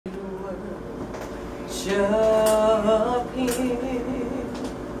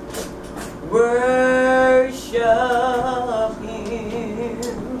Worship Him.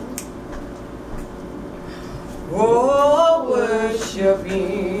 Oh, worship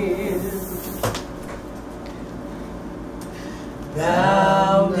Him.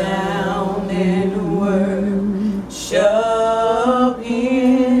 Bow down and worship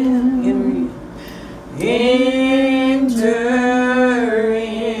Him. Enter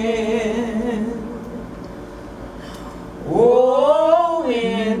in. Oh,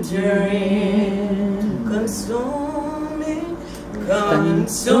 enter in. Consuming,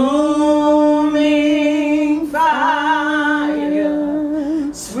 consuming fire,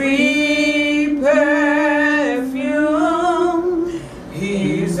 sweet perfume,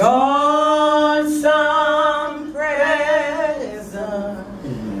 His awesome presence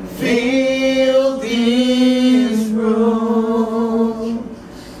fill this room.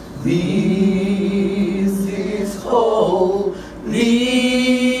 This is holy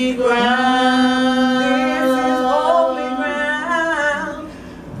ground. This is holy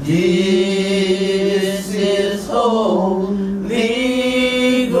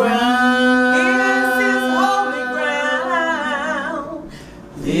ground.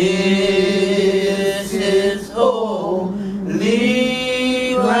 This is holy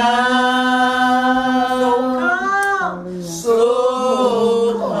ground.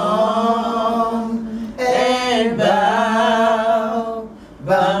 So come and bow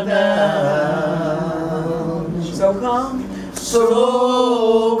down.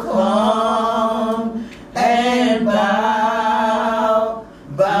 So come and bow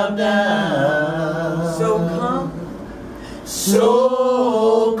down.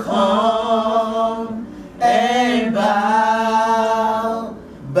 So come and bow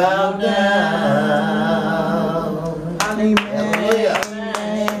down. Amen.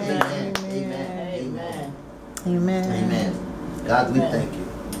 Amen. Amen. God, we thank you.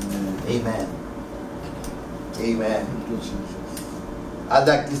 Amen. Amen. I'd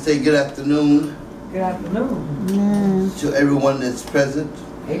like to say good afternoon. Good afternoon. Amen. To everyone that's present.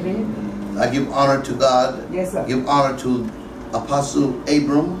 Amen. I give honor to God. Yes, sir. Give honor to Apostle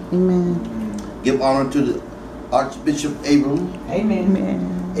Abram. Amen. Give honor to the Archbishop Abram. Amen.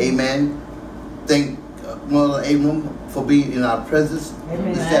 Amen. Amen. Thank Mother Abram for being in our presence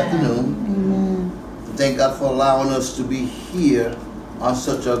Amen. this afternoon. Amen. Thank God for allowing us to be here on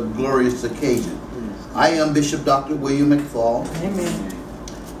such a glorious occasion. I am Bishop Dr. William McPhaul Amen.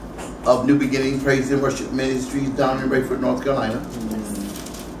 of New Beginning Praise and Worship Ministries down in Rayford, North Carolina.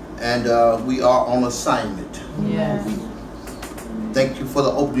 And we are on assignment. Yes. Thank you for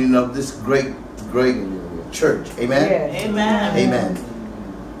the opening of this great church. Amen? Yes. Amen. Amen.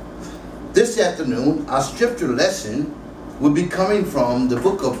 This afternoon, our scripture lesson will be coming from the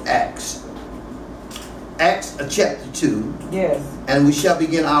book of Acts. Acts chapter 2. Yes. And we shall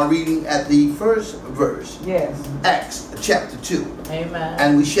begin our reading at the first verse. Yes. Acts chapter 2. Amen.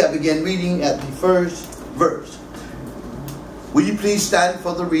 And we shall begin reading at the first verse. Will you please stand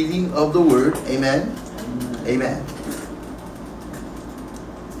for the reading of the word? Amen. Amen.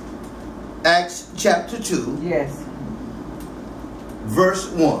 Acts chapter 2. Yes. Verse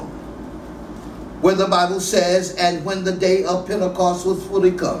 1. Where the Bible says, and when the day of Pentecost was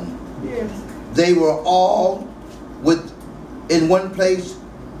fully come, Yes. they were all in one place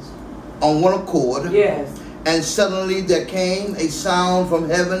on one accord. Yes. And suddenly there came a sound from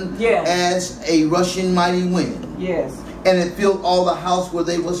heaven Yes. as a rushing mighty wind. Yes. And it filled all the house where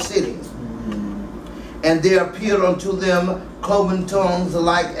they were sitting. And there appeared unto them cloven tongues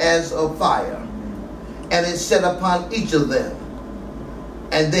like as of fire. And it set upon each of them.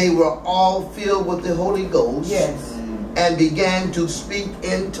 And they were all filled with the Holy Ghost. Yes. And began to speak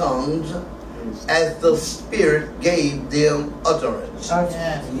in tongues as the Spirit gave them utterance.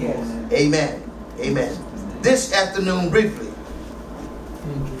 Yes. Yes. Amen. Amen. This afternoon, briefly,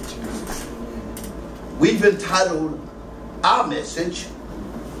 we've entitled our message,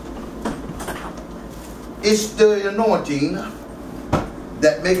 "It's the anointing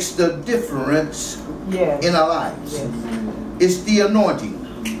that makes the difference Yes. in our lives." Yes. It's the anointing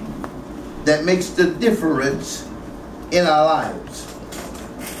that makes the difference in our lives.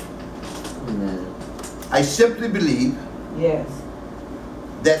 I simply believe Yes.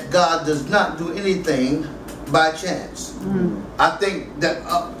 that God does not do anything by chance. I think that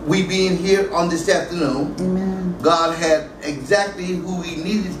we being here on this afternoon, Amen. God had exactly who we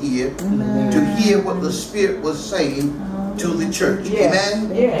needed here Amen. to hear what the Spirit was saying to the church. Yes.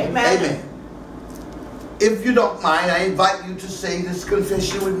 Amen? Yes. Amen. Amen. If you don't mind, I invite you to say this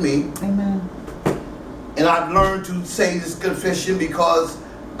confession with me. Amen. And I've learned to say this confession because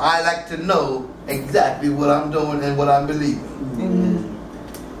I like to know exactly what I'm doing and what I'm believing.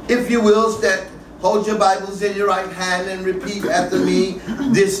 If you will, hold your Bibles in your right hand and repeat after me.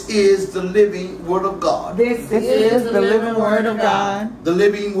 This is the living Word of God. This is the living Word of God. The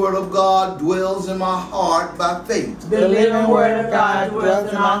living Word of God dwells in my heart by faith. The living Word of God dwells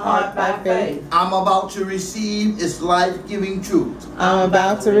in my heart by faith. I'm about to receive its life-giving truth. I'm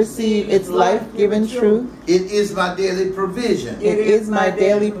about to receive its life-giving truth. It is my daily provision. It is my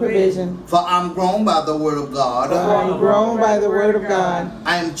daily provision. For I'm grown by the Word of God. I am grown by the Word of God.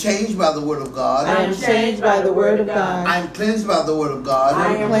 I am changed by the Word of God. I am changed by the Word of God. I am cleansed by the Word of God.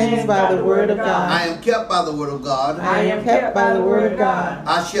 I am cleansed by the Word of God. I am kept by the Word of God. I am kept by the Word of God.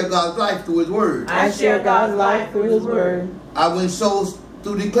 I share God's life through His Word. I share God's life through His Word. I win souls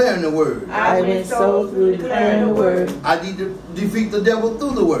through declaring the Word. I win souls through declaring the Word. I defeat the devil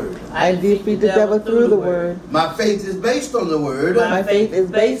through the Word. I defeat the devil through the Word. My faith is based on the Word. My faith is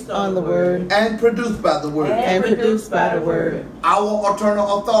based on the Word. And produced by the Word. And produced by the Word. Our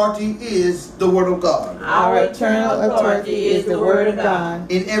eternal authority is the Word of God. Our eternal authority is the Word of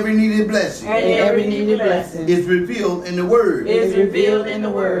God. In every needed blessing. In every needed blessing. Is revealed in the Word. Is revealed in the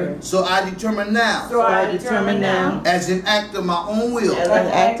Word. So I determine now. So I determine now. As an act of my own will. As an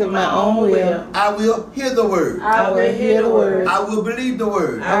act of my own will. I will hear the Word. I will hear the Word. I will believe the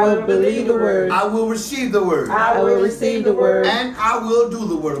Word. I will believe the Word. I will receive the Word. I will receive the Word. And I will do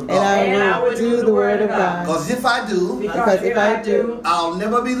the Word of God. And I will do the Word of God. Because if I do, Because if I do, I'll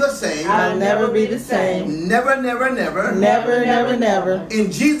never be the same. I'll never be the same. Never, never, never. Never, never, never.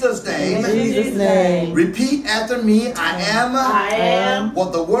 In Jesus' name. In Jesus' name. Repeat after me. I am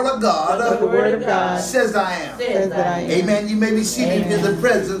what the Word of God, the Word of God says I am. says that I am. Amen. You may be seated in the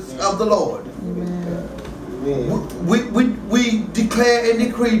presence of the Lord. We declare and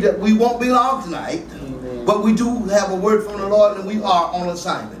decree that we won't be long tonight, but we do have a word from the Lord and we are on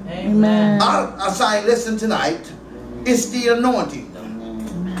assignment. Amen. Our assigned lesson tonight is the anointing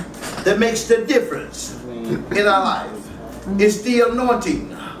that makes the difference in our life. It's the anointing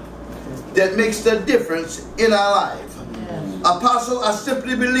that makes the difference in our life. Apostle, I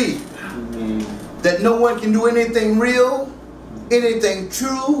simply believe that no one can do anything real, anything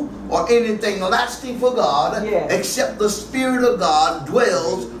true, or anything lasting for God except the Spirit of God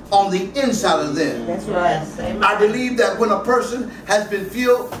dwells on the inside of them. That's right. I believe that when a person has been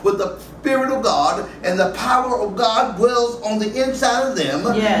filled with the Spirit of God and the power of God dwells on the inside of them,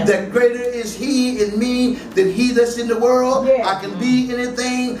 that greater is He in me than he that's in the world. I can be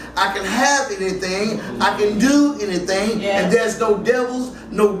anything, I can have anything, I can do anything, and there's no devils,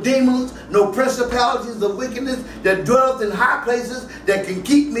 no demons, no principalities of wickedness that dwelleth in high places that can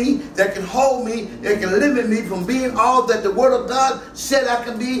keep me, that can hold me, that can limit me from being all that the Word of God said I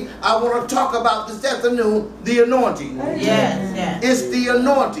can be. I want to talk about this afternoon the anointing. It's the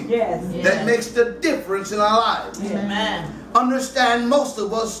anointing that makes the difference in our lives. Amen. Understand, most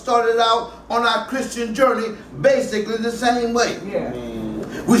of us started out on our Christian journey basically the same way.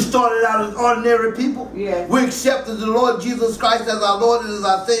 We started out as ordinary people. We accepted the Lord Jesus Christ as our Lord and as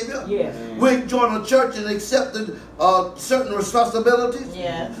our Savior. We joined a church and accepted certain responsibilities.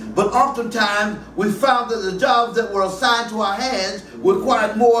 But oftentimes we found that the jobs that were assigned to our hands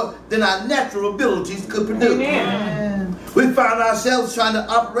required more than our natural abilities could produce. We found ourselves trying to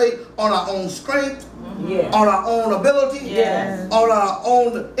operate on our own strength, on our own ability, on our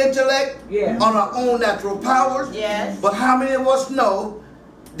own intellect, on our own natural powers. But how many of us know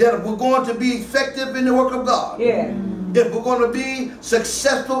that if we're going to be effective in the work of God, if we're going to be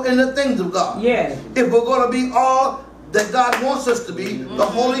successful in the things of God, if we're going to be all that God wants us to be, the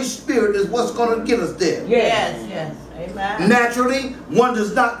Holy Spirit is what's going to get us there. Amen. Naturally, one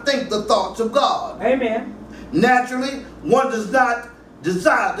does not think the thoughts of God. Amen. Naturally, one does not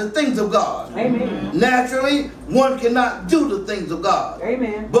desire the things of God. Amen. Naturally, one cannot do the things of God.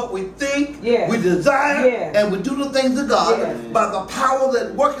 Amen. But we think, we desire, and we do the things of God by the power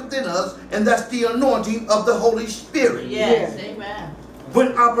that worketh in us, and that's the anointing of the Holy Spirit. Amen.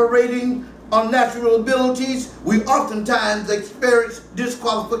 When operating on natural abilities, we oftentimes experience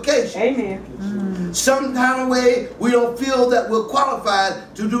disqualification. Amen. Some kind of way we don't feel that we're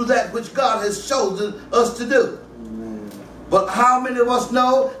qualified to do that which God has chosen us to do. But how many of us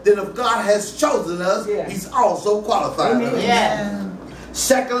know that if God has chosen us, He's also qualified us?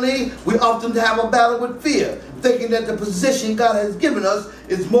 Secondly, we often have a battle with fear, thinking that the position God has given us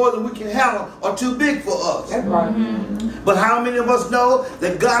is more than we can handle or too big for us. That's right. But how many of us know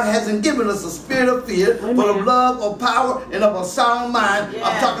that God hasn't given us a spirit of fear, but of love, of power, and of a sound mind?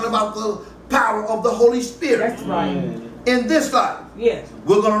 I'm talking about the power of the Holy Spirit. That's right. In this life, Yes.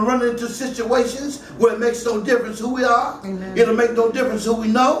 We're going to run into situations where it makes no difference who we are. Amen. It'll make no difference who we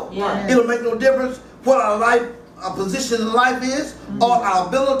know. Yeah. It'll make no difference what our position in life is, or our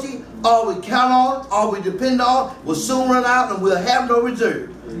ability, all we count on, all we depend on, will soon run out and we'll have no reserve.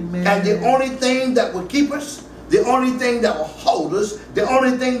 Amen. And the only thing that will keep us, the only thing that will hold us, the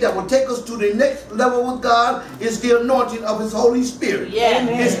only thing that will take us to the next level with God is the anointing of His Holy Spirit. Yeah.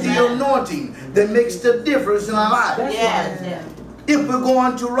 It's the anointing that makes the difference in our lives. Yes. Yes. If we're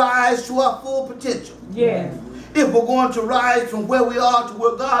going to rise to our full potential, Yes. if we're going to rise from where we are to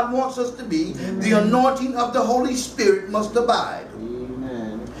where God wants us to be, the anointing of the Holy Spirit must abide.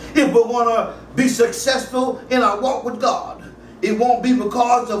 Amen. If we're going to be successful in our walk with God, it won't be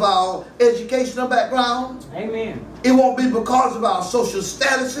because of our educational background. Amen. It won't be because of our social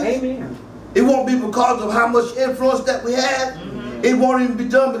statuses. Amen. It won't be because of how much influence that we have. It won't even be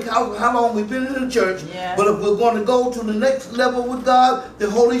done because of how long we've been in the church. Yeah. But if we're going to go to the next level with God, the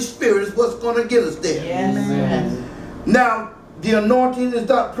Holy Spirit is what's going to get us there. Yes. Yes. Now, the anointing is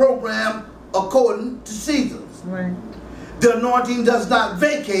not programmed according to seasons. Right. The anointing does not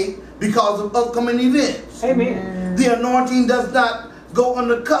vacate because of upcoming events. Amen. The anointing does not go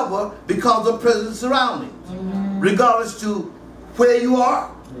undercover because of present surroundings. Regardless to where you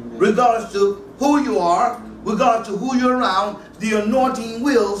are, regardless to who you are, regardless to who you're around, the anointing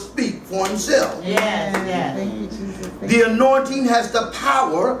will speak for himself. Yes. Yes. Thank you, Jesus. Thank The anointing has the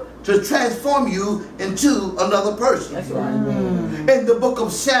power to transform you into another person. That's right. In the book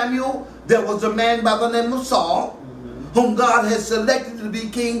of Samuel, there was a man by the name of Saul, whom God had selected to be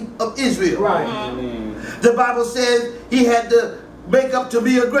king of Israel. Right. The Bible says he had to make up to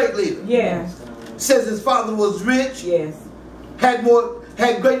be a great leader. Yes. Says his father was rich, Yes. had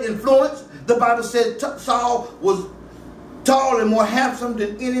great influence. The Bible said Saul was tall and more handsome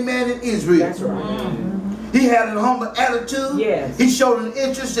than any man in Israel. That's right. He had a humble attitude. Yes. He showed an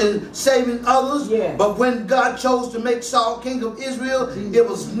interest in saving others. Yes. But when God chose to make Saul king of Israel, it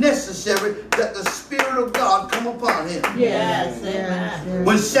was necessary that the Spirit of God come upon him. Yes. Yes. Amen.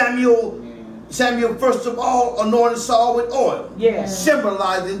 When Samuel first of all anointed Saul with oil, Yes.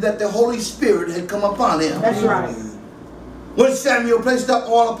 symbolizing that the Holy Spirit had come upon him. That's right. When Samuel placed that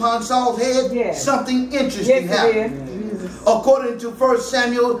oil upon Saul's head, Yes. something interesting Yes, happened. it is. Jesus. According to 1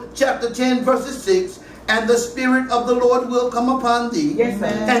 Samuel chapter 10 verses 6, and the Spirit of the Lord will come upon thee, Yes, sir.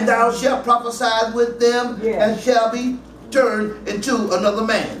 and thou shalt prophesy with them, Yes. and shall be turned into another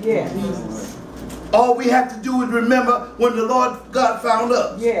man. Yes. All we have to do is remember when the Lord God found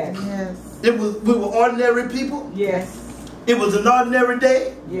us. Yes. Yes. We were ordinary people. Yes. It was an ordinary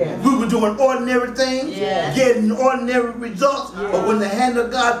day. Yes. We were doing ordinary things, Yes. getting ordinary results. Yes. But when the hand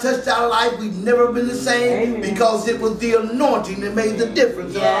of God touched our life, we've never been the same. Amen. Because it was the anointing that made the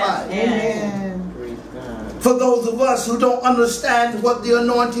difference in our Yes. life. Amen. Praise God. For those of us who don't understand what the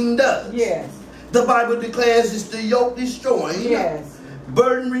anointing does, Yes. the Bible declares it's the yoke destroying, Yes.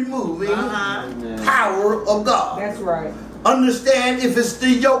 burden removing Amen. power of God. That's right. Understand, if it's the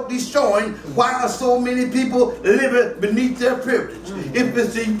yoke destroying, why are so many people living beneath their privilege? If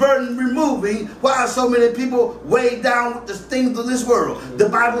it's the burden removing, why are so many people weighed down with the things of this world? The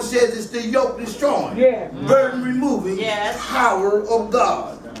Bible says it's the yoke destroying, Yeah. burden removing Yes. power of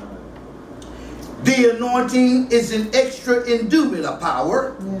God. The anointing is an extra endowment of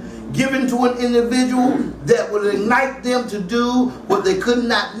power given to an individual that will ignite them to do what they could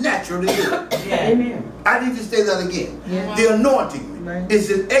not naturally do. Amen. I need to say that again. Yeah. The anointing Right. is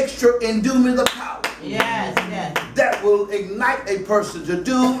an extra endowment of power Yes. Yes. that will ignite a person to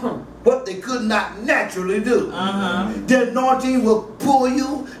do what they could not naturally do. The anointing will pull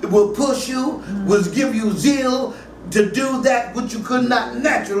you, it will push you, will give you zeal to do that which you could not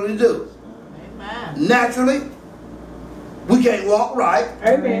naturally do. Amen. Naturally, we can't walk right.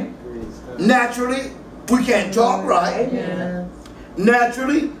 Amen. Naturally, we can't talk right. Amen.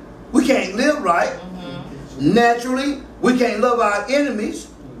 Naturally, we can't live right. Naturally, we can't love our enemies.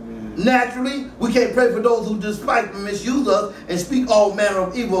 Naturally, we can't pray for those who despitefully misuse us and speak all manner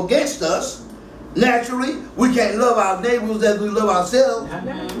of evil against us. Naturally, we can't love our neighbors as we love ourselves.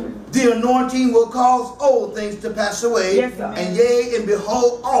 The anointing will cause old things to pass away, Yes, sir. and yea, and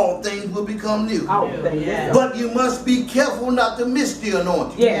behold, all things will become new. All things. Yes. But you must be careful not to miss the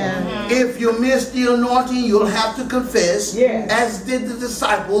anointing. Yeah. If you miss the anointing, you'll have to confess, Yes. as did the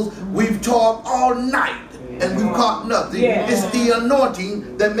disciples. We've taught all night and we've caught nothing. Yes. It's the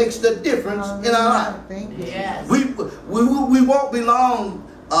anointing that makes the difference in our life. Thank you. Yes. We won't be long,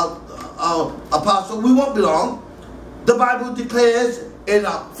 Apostle. We won't be long. The Bible declares in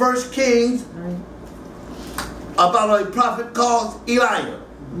 1 Kings about a prophet called Elijah.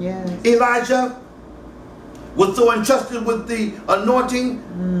 Yes. Elijah was so entrusted with the anointing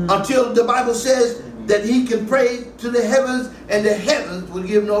until the Bible says that he can pray to the heavens and the heavens would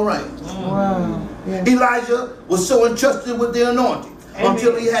give no rain. Wow. Yes. Elijah was so entrusted with the anointing Amen.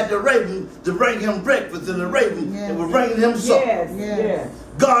 until he had the raven to bring him breakfast, and the raven Yes. that was bringing him supper. Yes, Yes. yes.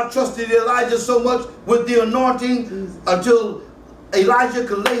 God trusted Elijah so much with the anointing until Elijah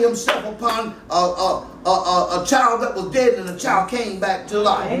could lay himself upon a child that was dead, and the child came back to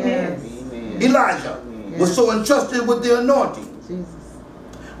life. Amen. Amen. Elijah was so entrusted with the anointing Jesus.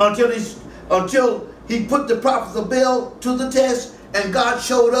 until he put the prophets of Baal to the test, and God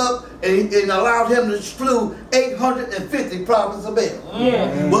showed up and allowed him to slew 850 prophets of Baal.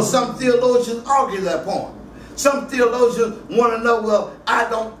 Yes. Well, some theologians argue that point. Some theologians want to know, well, I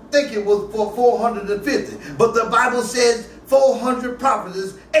don't think it was for 450. But the Bible says 400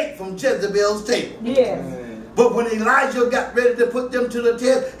 prophets ate from Jezebel's table. Yes. But when Elijah got ready to put them to the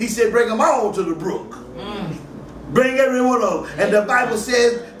test, he said, bring them all to the brook. Bring every one of them. And the Bible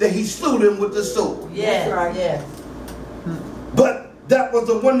says that he slew them with the sword. Yes. Right. Yes. But that was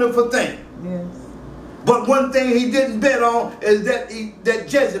a wonderful thing. Yes. But one thing he didn't bet on is that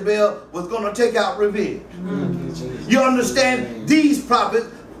Jezebel was going to take out revenge. You understand? These prophets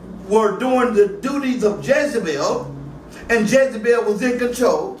were doing the duties of Jezebel, and Jezebel was in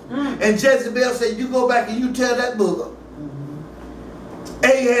control. And Jezebel said, you go back and you tell that booger.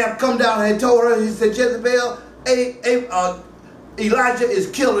 Ahab come down and told her, he said, Jezebel, Elijah is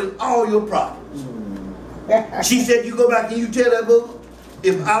killing all your prophets. She said, you go back and you tell that booger,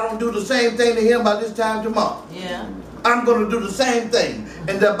 if I don't do the same thing to him by this time tomorrow, I'm going to do the same thing.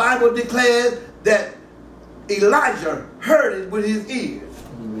 And the Bible declares that Elijah heard it with his ears.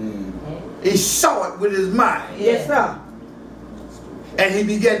 He saw it with his mind. Yes, sir. And he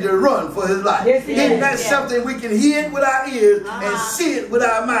began to run for his life. Yes, he Isn't did. that something we can hear it with our ears and see it with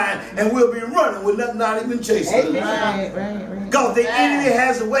our mind, and we'll be running with nothing, not even chasing us? Right. Because the enemy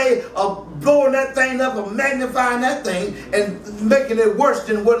has a way of blowing that thing up and magnifying that thing and making it worse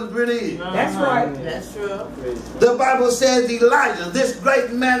than what it really is. That's right. That's true. The Bible says Elijah, this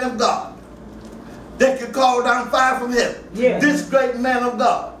great man of God, that could call down fire from heaven. Yes. This great man of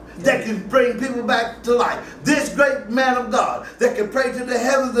God that can bring people back to life. This great man of God that can pray to the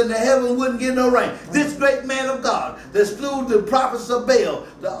heavens and the heavens wouldn't get no rain. This great man of God that slew the prophets of Baal,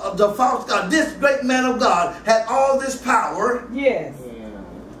 the false god. This great man of God had all this power Yes.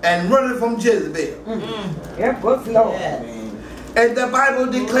 and running from Jezebel. Yep. What's Lord? Yes. And the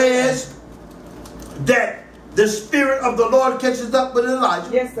Bible declares that the Spirit of the Lord catches up with Elijah.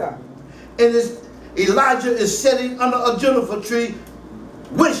 Yes, sir. And Elijah is sitting under a juniper tree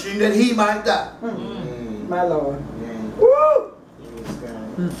wishing that he might die. My Lord. Woo!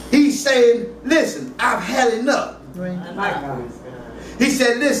 He's saying, listen, I've had enough. My God. He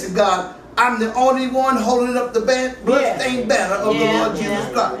said, listen, God, I'm the only one holding up the bloodstained banner of the Lord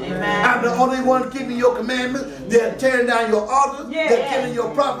Jesus Christ. Amen. I'm the only one keeping your commandments. They're tearing down your altars. They're killing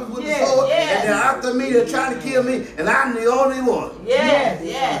your prophets with the sword. And they're after me. They're trying to kill me. And I'm the only one. Yes.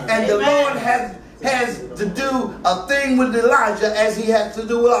 And the Lord has to do a thing with Elijah as he has to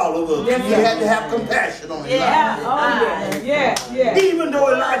do with all of us. He had to have compassion on Elijah. Oh, yeah. Even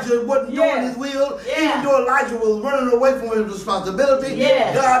though Elijah wasn't doing his will, even though Elijah was running away from his responsibility,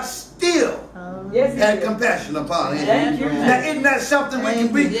 God still had compassion upon him. Thank you. Now, isn't that something we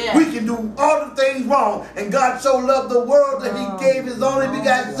can be? We can do all the things wrong, and God so loved the world that he gave his only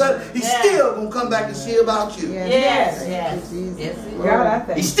begotten son. He's still going to come back and see about you. Yes. God, I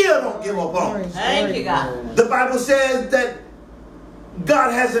thank He you. still don't give up on us. Thank you, God. The Bible says that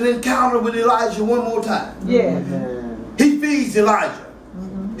God has an encounter with Elijah one more time. Yeah. He feeds Elijah.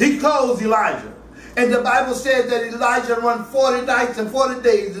 He clothes Elijah. And the Bible says that Elijah run 40 nights and 40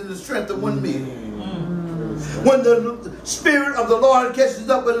 days in the strength of one meal. When the Spirit of the Lord catches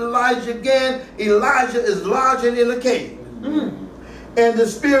up with Elijah again, Elijah is lodging in a cave. And the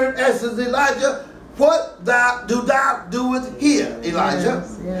Spirit asks Elijah, what do thou doest here, Elijah?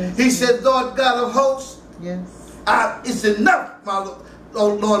 He said, Lord God of hosts, it's enough, my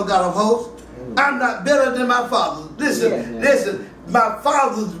Lord God of hosts. I'm not better than my fathers. Listen, my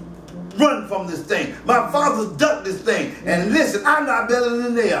fathers run from this thing. My fathers ducked this thing. And listen, I'm not better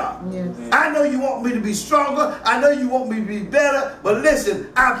than they are. I know you want me to be stronger. I know you want me to be better. But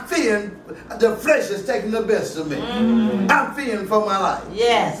listen, I'm fearing the flesh is taking the best of me. I'm fearing for my life.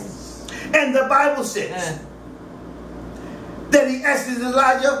 Yes. And the Bible says that he asks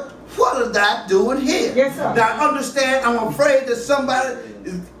Elijah, what are thou doing here? Yes, sir. Now understand, I'm afraid that somebody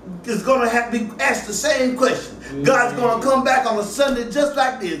is going to have to be asked the same question. God's going to come back on a Sunday just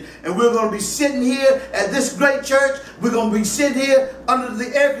like this, and we're going to be sitting here at this great church. We're going to be sitting here under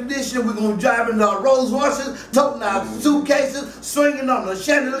the air conditioner. We're going to be driving our Rolls Royces, toting our suitcases, swinging on the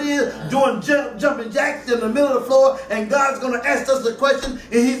chandelier, doing jumping jacks in the middle of the floor, and God's going to ask us a question,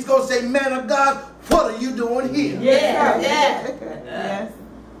 and He's going to say, "Man of God, what are you doing here?" Yes.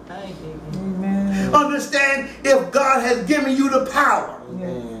 Thank you. Amen. Understand, if God has given you the power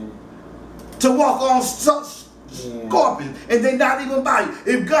to walk on scorpions and they not even bite,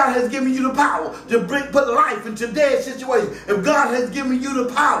 if God has given you the power to put life into dead situations, if God has given you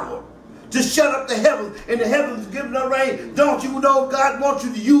the power to shut up the heavens and the heavens giving the rain, don't you know God wants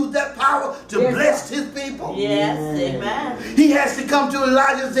you to use that power to bless His people? Yes, amen. He has to come to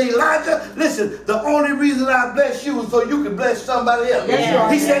Elijah and say, "Elijah, listen, the only reason I bless you is so you can bless somebody else."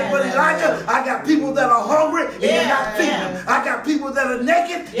 Yes. He said, "But Elijah, I got people that are hungry and you're not feeding them. I got people that are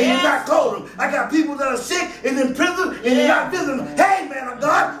naked and you're not clothing them. I got people that are sick and in prison and you're not visiting them." Hey, man of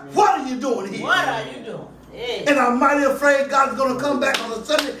God, what are you doing here? What are you doing? Hey. And I'm mighty afraid God's going to come back on a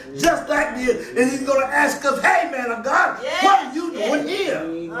Sunday just like this, and He's going to ask us, "Hey, man of God, what are you doing here?"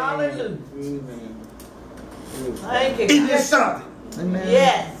 Hallelujah. Thank you. It is something.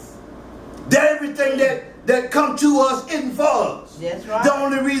 Yes. That everything that come to us isn't for us. That's right. The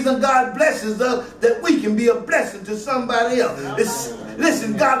only reason God blesses us, that we can be a blessing to somebody else.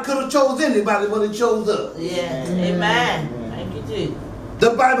 Listen, God could have chose anybody, but He chose us. Yes. Amen. Thank you, Jesus. The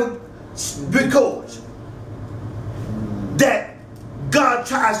Bible records that God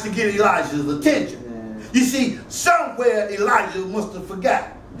tries to get Elijah's attention. You see, somewhere Elijah must have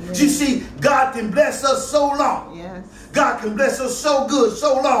forgotten. You see, God can bless us so long. Yes. God can bless us so good,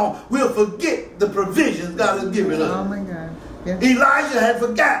 so long, we'll forget the provisions God has given us. Oh my God. Yes. Elijah had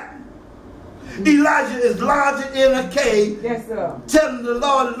forgotten. Elijah is lodging in a cave, Yes, sir. telling the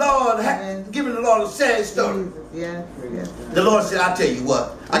Lord, giving the Lord a sad story. Yes. Yes. The Lord said, "I'll tell you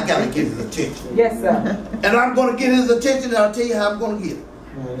what, I got to get his attention. Yes, sir. And I'm going to get his attention, and I'll tell you how I'm going to get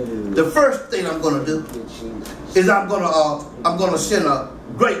it. The first thing I'm going to do is I'm going to send a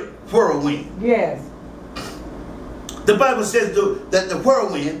great whirlwind." Yes. The Bible says that the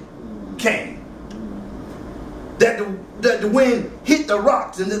whirlwind came. That the wind hit the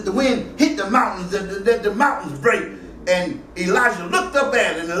rocks, and that the wind hit the mountains, that the mountains break. And Elijah looked up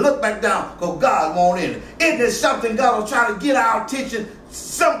at it and looked back down, because God won't in it. Isn't it something God will try to get our attention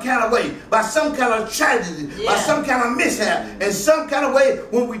some kind of way, by some kind of tragedy, by some kind of mishap, in some kind of way?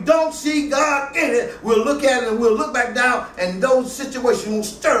 When we don't see God in it, we'll look at it and we'll look back down, and those situations won't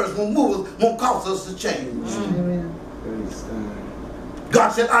stir us, won't move us, won't cause us to change. Amen. God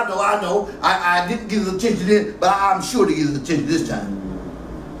said, I know. I didn't give his attention then, but I'm sure to give his attention this time.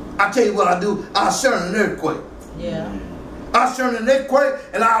 I'll tell you what I do. I'll send an earthquake. Yeah. I'll send an earthquake,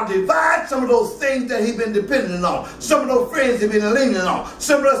 and I'll divide some of those things that he's been depending on. Some of those friends he's been leaning on.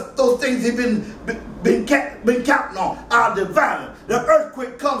 Some of those things he's been counting on. I'll divide them. The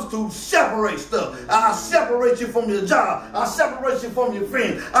earthquake comes to separate stuff. I'll separate you from your job. I'll separate you from your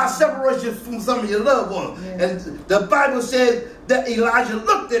friends. I'll separate you from some of your loved ones. Yeah. And the Bible says that Elijah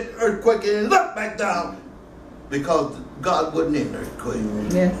looked at the earthquake and looked back down, because God wasn't in the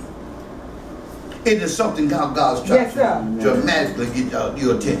earthquake. Yes. It is something how God's trying Yes, sir. to dramatically get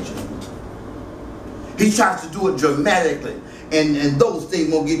your attention. He tries to do it dramatically, and those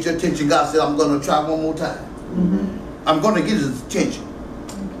things won't get your attention. God said, I'm going to try one more time. I'm going to get his attention.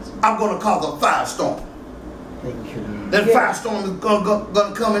 I'm going to cause a firestorm. Thank you. That firestorm is going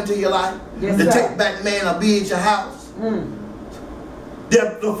to come into your life. Yes, the sir. take back man will be at your house.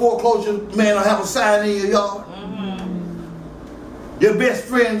 The foreclosure man will have a sign in your yard. Your best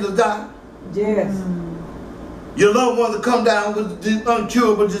friends will die. Yes. Your loved ones will come down with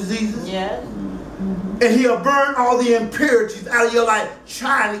uncurable diseases. Yes. And he'll burn all the impurities out of your life,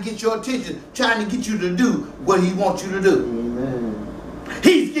 trying to get your attention, trying to get you to do what he wants you to do. Amen.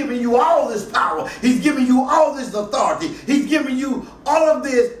 He's giving you all this power. He's giving you all this authority. He's giving you all of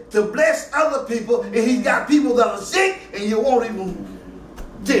this to bless other people. And he's got people that are sick and you won't even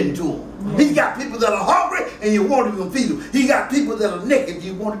tend to them. He's got people that are hungry and you won't even feed them. He got people that are naked and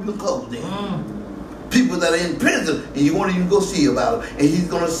you won't even clothe them. People that are in prison and you won't even go see about them. And he's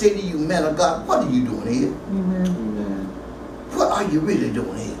going to say to you, man of God, what are you doing here? Amen. What are you really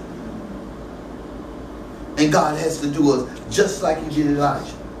doing here? And God has to do us just like he did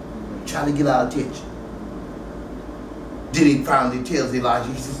Elijah. Try to get our attention. Then he finally tells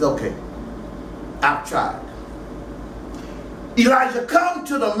Elijah, he says, okay, I've tried. Elijah, come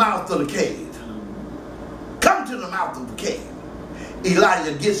to the mouth of the cave. Come to the mouth of the cave.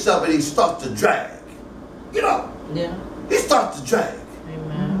 Elijah gets up and he starts to drag. You know, Yeah. he starts to drag.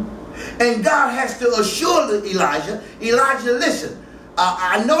 Amen. And God has to assure Elijah, listen,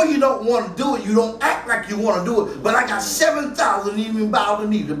 I know you don't want to do it. You don't act like you want to do it. But I got 7,000 even bowed the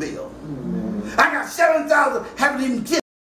knee to Baal. I got 7,000 haven't even kissed